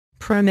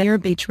premier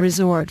beach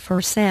resort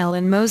for sale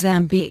in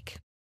Mozambique.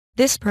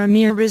 This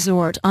premier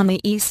resort on the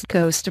east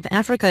coast of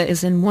Africa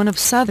is in one of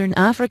southern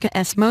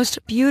Africa's most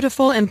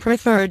beautiful and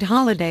preferred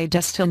holiday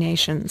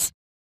destinations.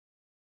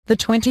 The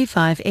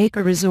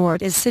 25-acre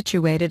resort is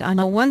situated on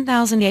a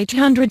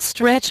 1,800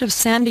 stretch of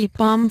sandy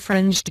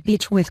palm-fringed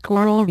beach with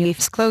coral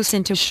reefs close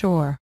into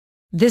shore.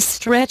 This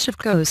stretch of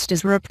coast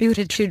is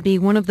reputed to be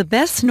one of the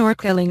best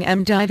snorkelling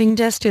and diving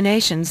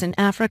destinations in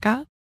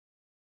Africa.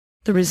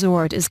 The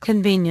resort is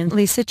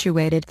conveniently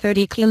situated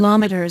 30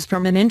 kilometers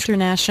from an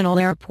international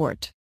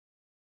airport.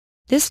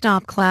 This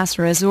top-class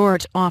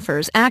resort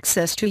offers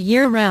access to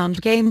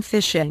year-round game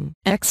fishing,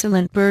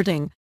 excellent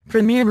birding,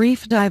 premier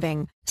reef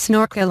diving,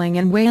 snorkeling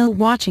and whale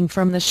watching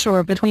from the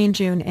shore between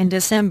June and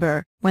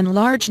December, when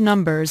large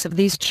numbers of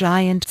these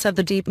giants of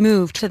the deep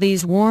move to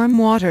these warm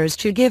waters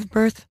to give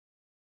birth.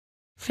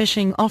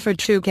 Fishing offered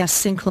to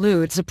guests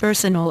includes a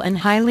personal and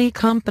highly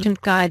competent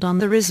guide on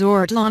the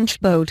resort launch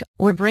boat,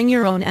 or bring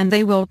your own and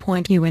they will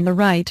point you in the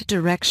right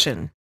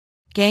direction.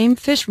 Game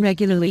fish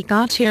regularly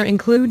caught here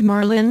include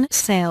marlin,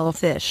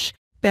 sailfish,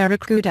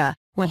 barracuda,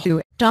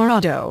 wahoo,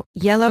 dorado,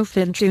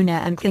 yellowfin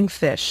tuna and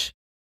kingfish.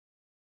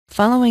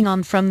 Following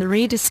on from the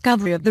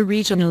rediscovery of the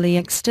regionally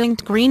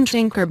extinct green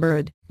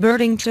tinkerbird,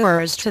 birding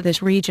tours to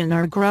this region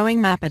are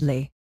growing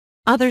rapidly.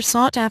 Other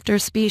sought-after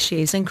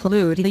species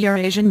include the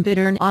Eurasian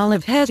bittern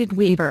olive-headed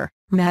weaver,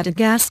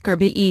 Madagascar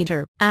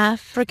bee-eater,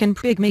 African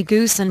pygmy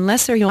goose and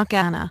lesser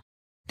yacana.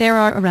 There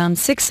are around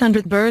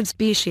 600 bird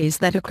species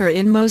that occur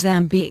in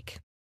Mozambique.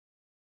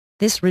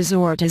 This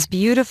resort is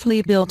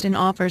beautifully built and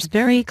offers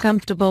very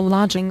comfortable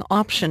lodging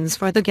options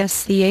for the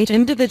guests. The 8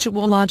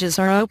 individual lodges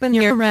are open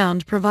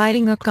year-round,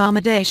 providing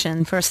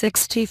accommodation for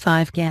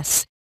 65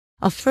 guests.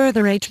 A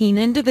further 18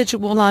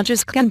 individual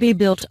lodges can be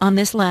built on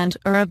this land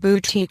or a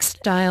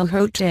boutique-style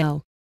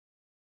hotel.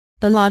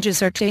 The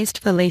lodges are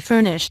tastefully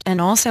furnished and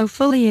also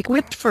fully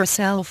equipped for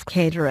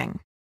self-catering.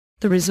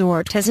 The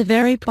resort has a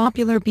very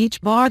popular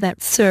beach bar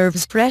that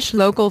serves fresh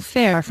local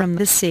fare from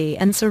the sea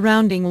and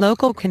surrounding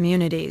local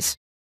communities.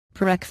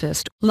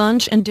 Breakfast,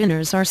 lunch and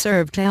dinners are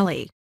served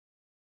daily.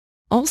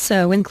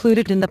 Also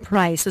included in the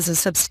price is a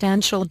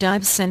substantial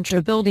dive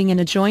center building, an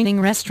adjoining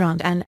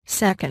restaurant and,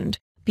 second,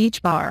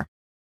 beach bar.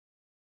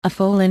 A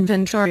full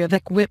inventory of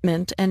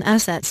equipment and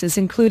assets is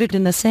included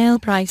in the sale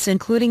price,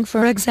 including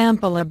for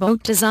example a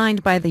boat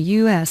designed by the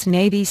U.S.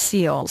 Navy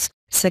SEALs,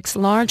 6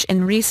 large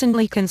and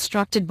recently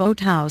constructed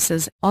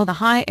boathouses, all the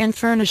high-end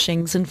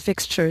furnishings and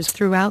fixtures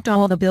throughout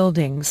all the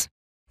buildings.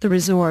 The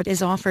resort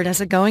is offered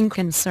as a going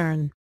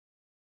concern.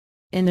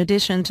 In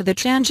addition to the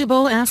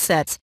tangible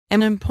assets,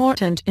 an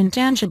important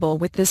intangible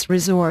with this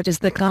resort is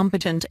the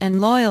competent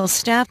and loyal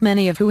staff,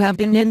 many of who have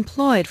been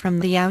employed from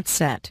the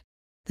outset.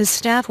 The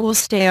staff will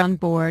stay on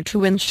board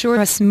to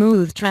ensure a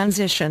smooth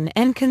transition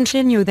and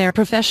continue their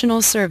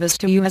professional service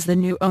to you as the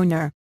new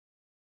owner.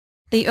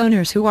 The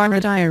owners who are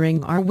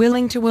retiring are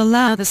willing to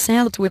allow the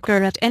sale to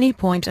occur at any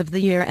point of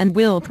the year and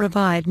will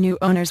provide new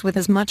owners with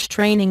as much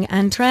training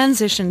and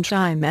transition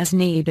time as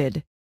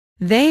needed.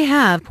 They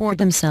have poured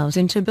themselves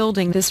into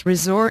building this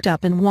resort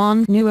up and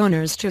want new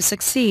owners to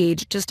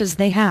succeed just as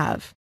they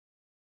have.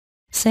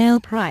 Sale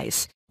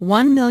price,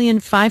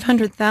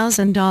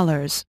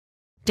 $1,500,000.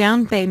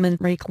 Down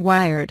payment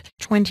required,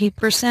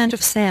 20%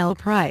 of sale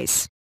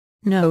price.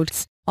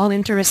 Notes: all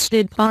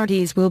interested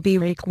parties will be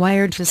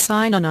required to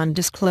sign a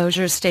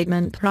non-disclosure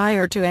statement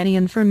prior to any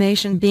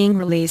information being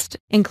released,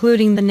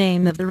 including the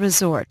name of the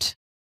resort.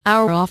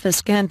 Our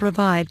office can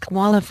provide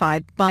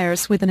qualified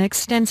buyers with an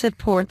extensive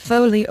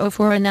portfolio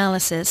for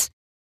analysis.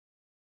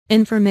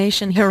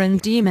 Information herein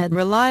deemed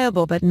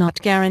reliable but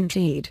not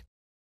guaranteed.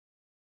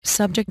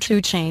 Subject to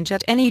change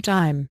at any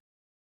time.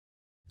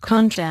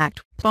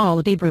 Contact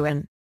Paul De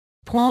Bruin.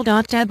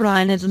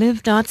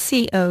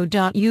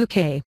 paul.debruyne@live.co.uk